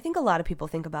 I think a lot of people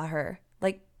think about her.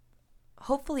 Like,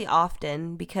 hopefully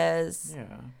often, because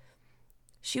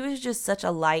she was just such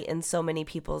a light in so many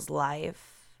people's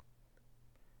life.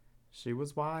 She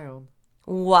was wild.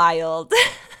 Wild.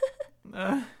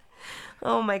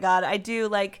 Oh my God. I do,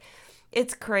 like,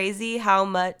 it's crazy how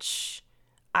much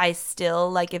I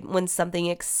still, like, when something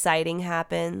exciting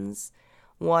happens,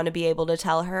 want to be able to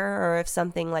tell her, or if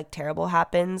something, like, terrible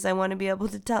happens, I want to be able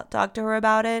to talk to her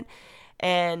about it.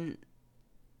 And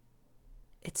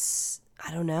it's,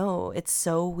 I don't know, it's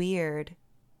so weird.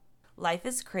 Life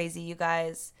is crazy, you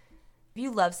guys. If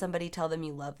you love somebody, tell them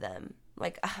you love them.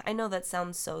 Like, I know that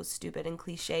sounds so stupid and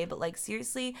cliche, but, like,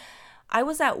 seriously, I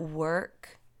was at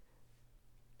work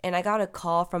and I got a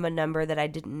call from a number that I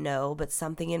didn't know, but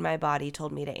something in my body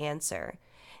told me to answer.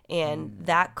 And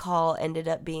that call ended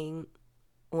up being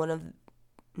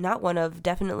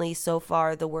definitely so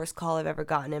far the worst call I've ever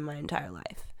gotten in my entire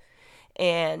life.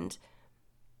 And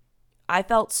I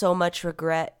felt so much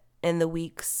regret in the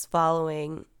weeks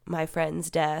following my friend's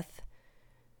death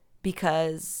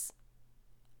because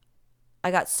I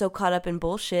got so caught up in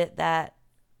bullshit that,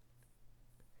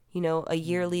 a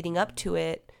year leading up to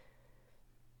it,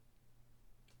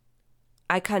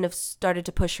 I kind of started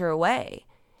to push her away.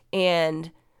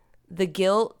 And the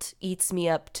guilt eats me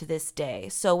up to this day.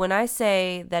 So when I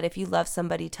say that if you love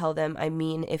somebody, tell them, I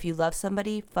mean, if you love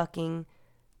somebody, fucking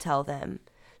tell them.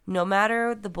 No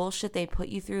matter the bullshit they put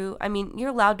you through. I mean, you're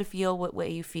allowed to feel what way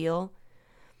you feel.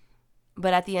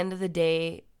 But at the end of the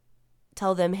day,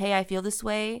 tell them, hey, I feel this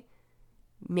way.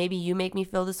 Maybe you make me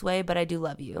feel this way, but I do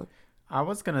love you. I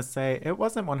was going to say, it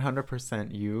wasn't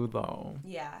 100% you, though.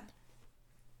 Yeah.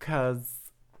 Because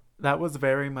that was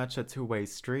very much a two-way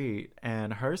street,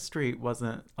 and her street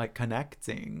wasn't, like,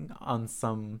 connecting on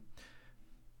some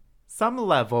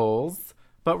levels.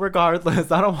 But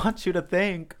regardless, I don't want you to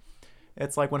think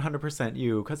it's, like, 100%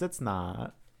 you, because it's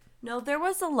not. No, there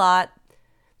was a lot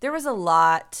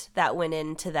that went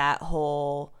into that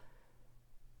whole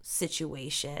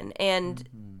situation. And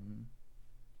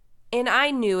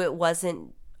I knew it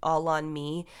wasn't all on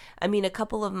me. I mean, a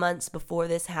couple of months before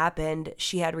this happened,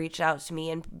 she had reached out to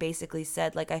me and basically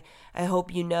said, like, I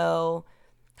hope you know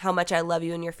how much I love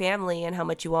you and your family and how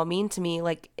much you all mean to me.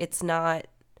 Like,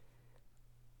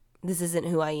 this isn't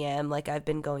who I am. Like, I've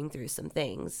been going through some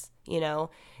things,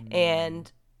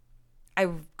 and I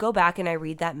go back and I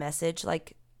read that message,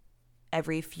 like,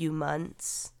 every few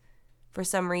months for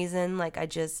some reason. Like,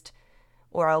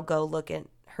 or I'll go look at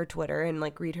her Twitter and,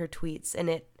 like, read her tweets,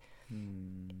 and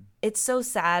it's so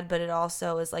sad, but it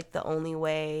also is, like, the only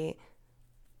way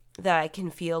that I can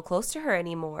feel close to her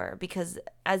anymore, because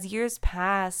as years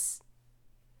pass,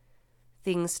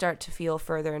 things start to feel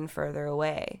further and further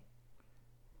away.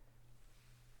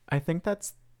 I think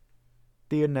that's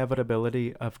the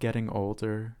inevitability of getting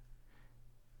older.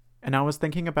 And I was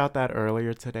thinking about that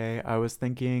earlier today. I was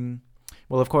thinking,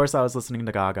 well, of course I was listening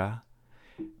to Gaga.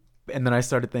 And then I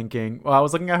started thinking, well, I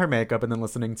was looking at her makeup and then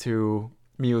listening to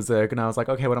music, and I was like,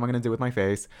 okay, what am I going to do with my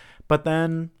face? But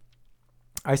then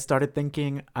I started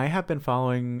thinking, I have been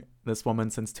following this woman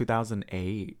since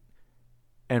 2008.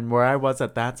 And where I was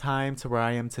at that time to where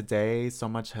I am today, so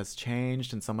much has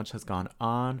changed and so much has gone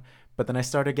on. But then I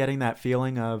started getting that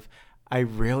feeling of, I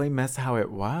really miss how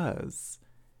it was.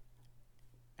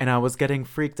 And I was getting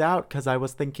freaked out because I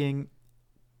was thinking,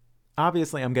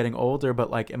 obviously I'm getting older, but,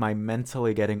 like, am I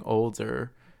mentally getting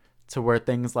older to where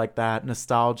things like that,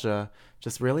 nostalgia,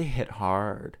 just really hit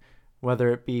hard,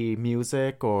 whether it be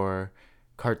music or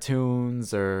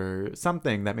cartoons or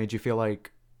something that made you feel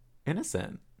like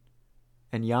innocent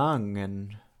and young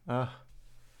and I'm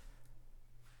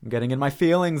getting in my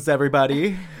feelings,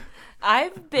 everybody.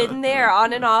 I've been there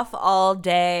on and off all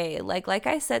day. Like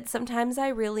I said, sometimes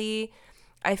I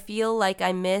feel like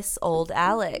I miss old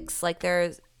Alex.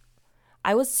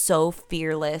 I was so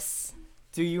fearless.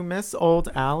 Do you miss old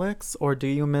Alex or do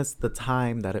you miss the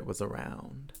time that it was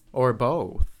around? Or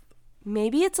both?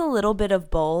 Maybe it's a little bit of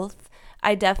both.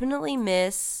 I definitely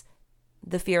miss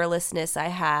the fearlessness I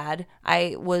had.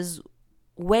 I was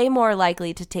way more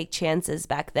likely to take chances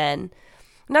back then.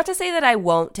 Not to say that I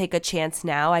won't take a chance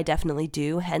now. I definitely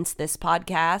do. Hence this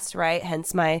podcast, right?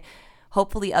 Hence my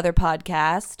hopefully other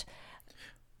podcast.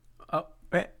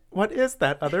 What is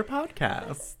that other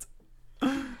podcast?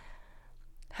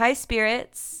 High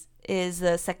Spirits is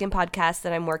the second podcast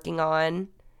that I'm working on.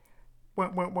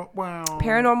 Wow.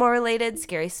 Paranormal related,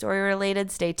 scary story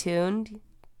related. Stay tuned.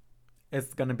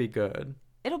 It's going to be good.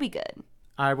 It'll be good.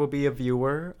 I will be a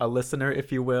viewer, a listener,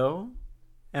 if you will.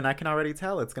 And I can already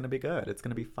tell it's going to be good. It's going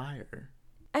to be fire.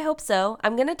 I hope so.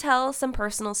 I'm going to tell some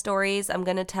personal stories. I'm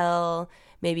going to tell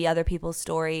maybe other people's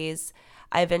stories.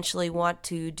 I eventually want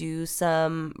to do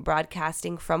some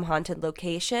broadcasting from haunted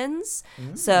locations.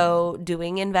 So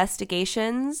doing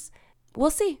investigations.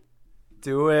 We'll see.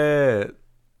 Do it.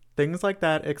 Things like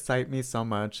that excite me so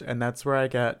much. And that's where I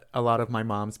get a lot of my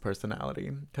mom's personality.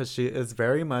 Because she is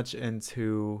very much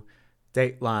into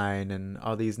Dateline and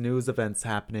all these news events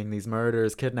happening, these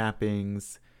murders,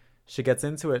 kidnappings. She gets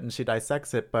into it and she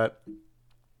dissects it. But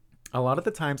a lot of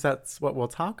the times that's what we'll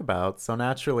talk about. So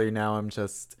naturally now I'm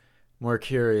just more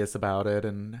curious about it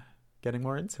and getting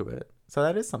more into it. So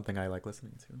that is something I like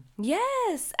listening to.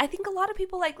 Yes. I think a lot of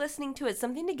people like listening to it.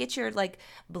 Something to get your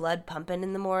blood pumping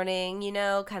in the morning,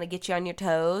 kind of get you on your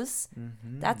toes.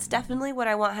 Mm-hmm. That's definitely what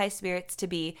I want High Spirits to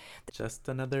be. Just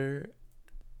another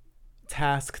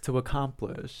task to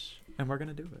accomplish. And we're going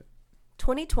to do it.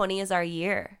 2020 is our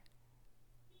year.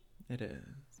 It is.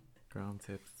 Girl, I'm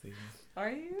tipsy. Are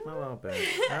you? A little bit.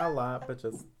 Not a lot, but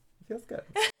just it feels good.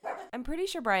 I'm pretty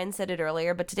sure Bryan said it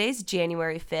earlier, but today's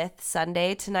January 5th,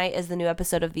 Sunday. Tonight is the new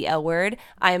episode of The L Word.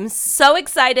 I am so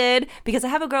excited because I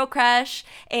have a girl crush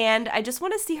and I just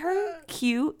want to see her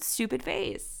cute, stupid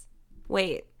face.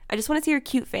 Wait, I just want to see her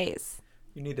cute face.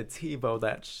 You need to TiVo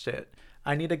that shit.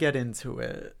 I need to get into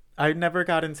it. I never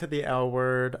got into The L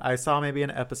Word. I saw maybe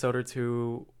an episode or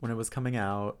two when it was coming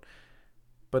out.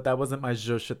 But that wasn't my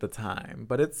zhush at the time.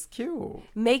 But it's cute.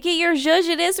 Make it your zhush.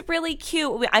 It is really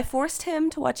cute. I forced him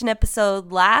to watch an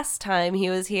episode last time he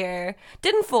was here.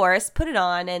 Didn't force, put it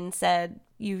on and said,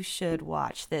 you should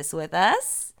watch this with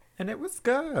us. And it was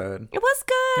good. It was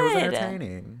good. It was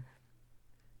entertaining.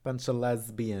 Bunch of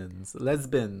lesbians.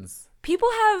 People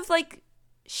have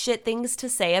shit things to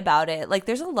say about it.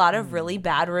 There's a lot of really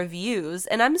bad reviews.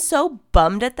 And I'm so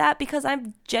bummed at that because I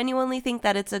genuinely think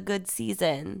that it's a good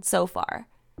season so far.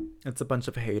 It's a bunch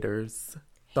of haters.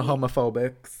 The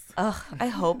homophobics. Ugh, I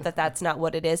hope that that's not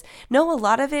what it is. No, a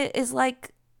lot of it is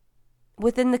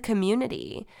within the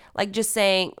community. Just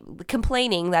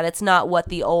complaining that it's not what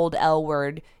the old L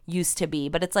Word used to be.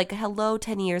 But it's hello,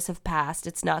 10 years have passed.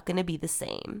 It's not going to be the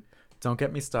same. Don't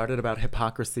get me started about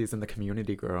hypocrisies in the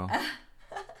community, girl.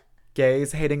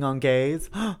 Gays hating on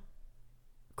gays.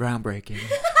 Groundbreaking.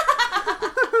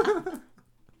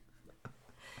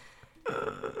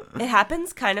 It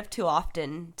happens kind of too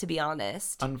often, to be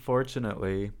honest.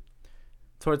 Unfortunately.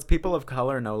 Towards people of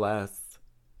color, no less.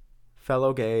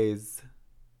 Fellow gays.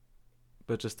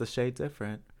 But just a shade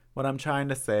different. What I'm trying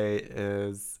to say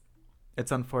is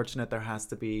it's unfortunate there has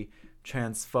to be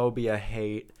transphobia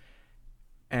hate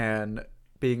and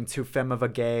being too femme of a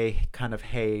gay kind of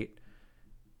hate.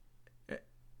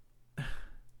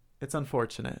 It's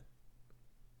unfortunate.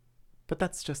 But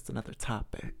that's just another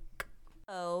topic.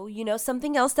 Oh,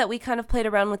 something else that we kind of played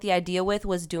around with the idea with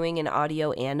was doing an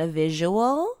audio and a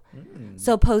visual.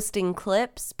 So posting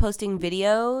clips, posting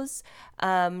videos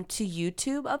to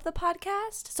YouTube of the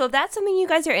podcast. So if that's something you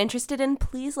guys are interested in,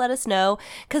 please let us know.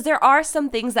 Because there are some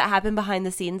things that happen behind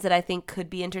the scenes that I think could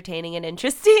be entertaining and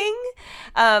interesting,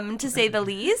 to say the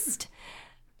least.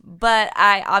 But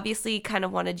I obviously kind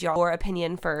of wanted your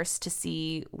opinion first to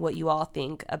see what you all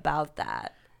think about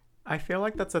that. I feel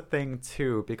like that's a thing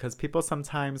too, because people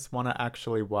sometimes want to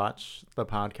actually watch the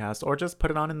podcast or just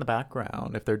put it on in the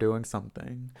background if they're doing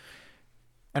something.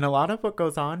 And a lot of what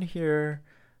goes on here,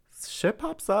 shit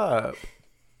pops up.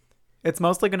 It's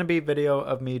mostly going to be video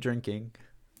of me drinking.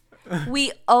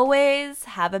 We always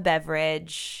have a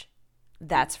beverage.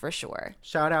 That's for sure.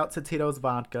 Shout out to Tito's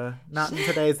Vodka. Not in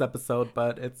today's episode,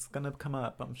 but it's going to come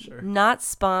up, I'm sure. Not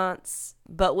spons,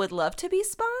 but would love to be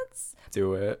spons.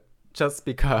 Do it. Just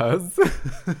because.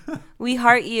 We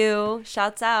heart you.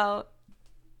 Shouts out.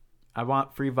 I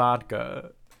want free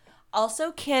vodka.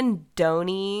 Also,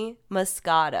 Candoni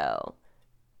Moscato.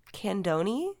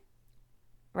 Candoni?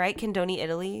 Right? Candoni,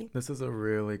 Italy. This is a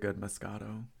really good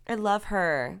Moscato. I love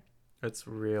her. It's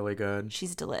really good.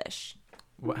 She's delish.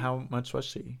 How much was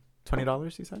she?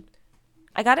 $20, you said?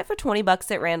 I got it for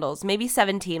 $20 at Randall's. Maybe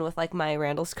 17 with like my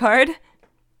Randall's card.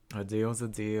 A deal's a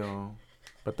deal.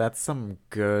 But that's some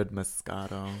good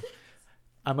Moscato.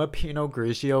 I'm a Pinot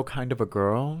Grigio kind of a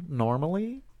girl,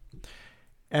 normally.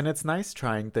 And it's nice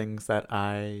trying things that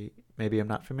I maybe am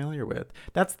not familiar with.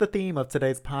 That's the theme of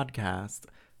today's podcast.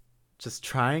 Just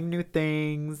trying new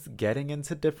things, getting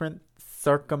into different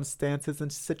circumstances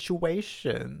and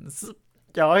situations.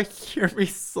 Y'all hear me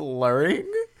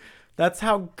slurring? That's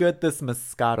how good this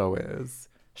Moscato is.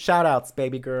 Shout outs,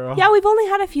 baby girl. Yeah, we've only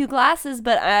had a few glasses,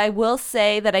 but I will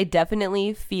say that I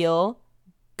definitely feel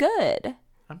good.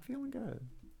 I'm feeling good.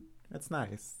 It's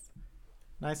nice.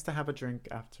 Nice to have a drink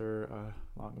after a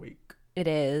long week. It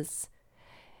is.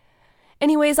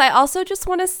 Anyways, I also just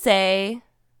want to say,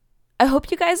 I hope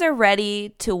you guys are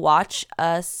ready to watch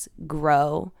us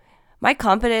grow. My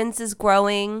confidence is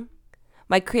growing.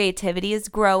 My creativity is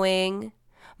growing.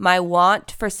 My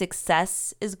want for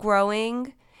success is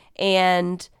growing.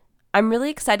 And I'm really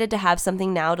excited to have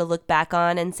something now to look back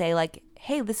on and say like,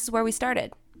 hey, this is where we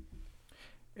started.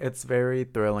 It's very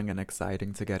thrilling and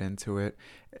exciting to get into it.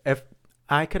 If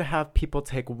I could have people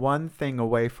take one thing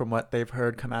away from what they've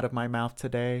heard come out of my mouth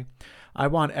today, I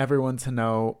want everyone to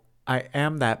know I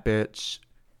am that bitch.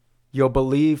 You'll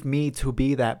believe me to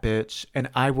be that bitch, and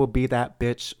I will be that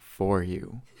bitch for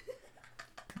you.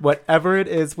 Whatever it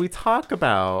is we talk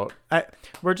about,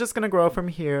 we're just going to grow from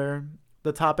here.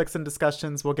 The topics and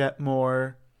discussions will get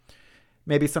more,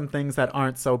 maybe some things that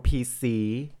aren't so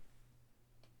PC.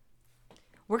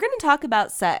 We're going to talk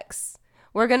about sex.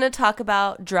 We're going to talk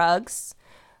about drugs.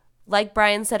 Like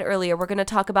Bryan said earlier, we're going to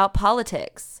talk about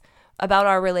politics, about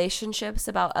our relationships,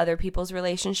 about other people's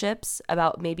relationships,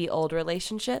 about maybe old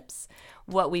relationships,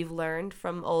 what we've learned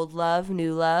from old love,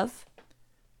 new love.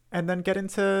 And then get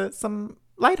into some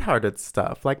lighthearted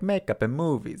stuff like makeup and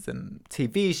movies and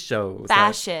TV shows.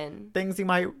 Fashion. Things you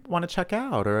might want to check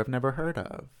out or have never heard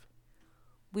of.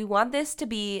 We want this to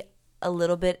be a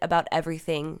little bit about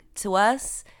everything. To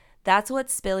us, that's what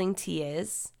spilling tea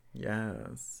is.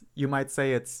 Yes. You might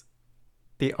say it's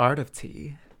the art of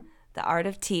tea. The art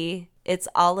of tea. It's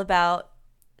all about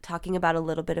talking about a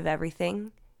little bit of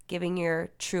everything, giving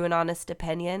your true and honest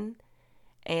opinion,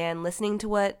 and listening to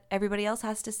what everybody else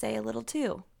has to say a little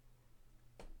too.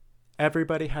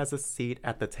 Everybody has a seat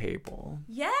at the table.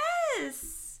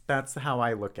 Yes! That's how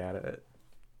I look at it.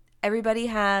 Everybody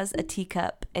has a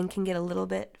teacup and can get a little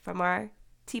bit from our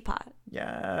teapot.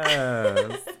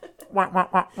 Yes. Wow, wow,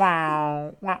 wow,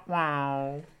 wow, wow,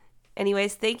 wow.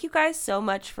 Anyways, thank you guys so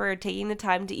much for taking the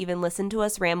time to even listen to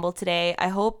us ramble today. I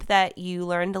hope that you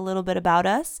learned a little bit about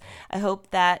us. I hope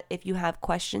that if you have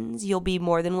questions, you'll be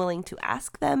more than willing to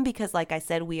ask them because, like I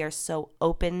said, we are so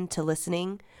open to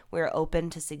listening. We're open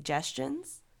to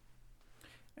suggestions.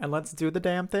 And let's do the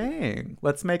damn thing.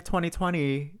 Let's make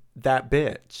 2020 that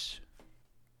bitch.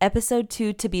 Episode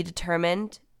 2 to be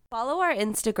determined. Follow our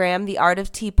Instagram, The Art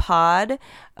of Tea Pod,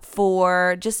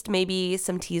 for just maybe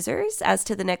some teasers as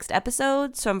to the next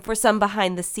episode, for some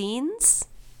behind the scenes.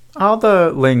 All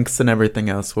the links and everything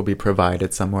else will be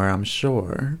provided somewhere, I'm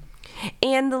sure.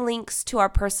 And the links to our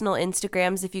personal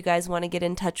Instagrams if you guys want to get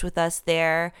in touch with us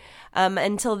there.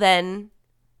 Until then,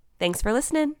 thanks for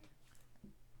listening.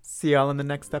 See y'all in the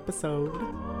next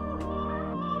episode.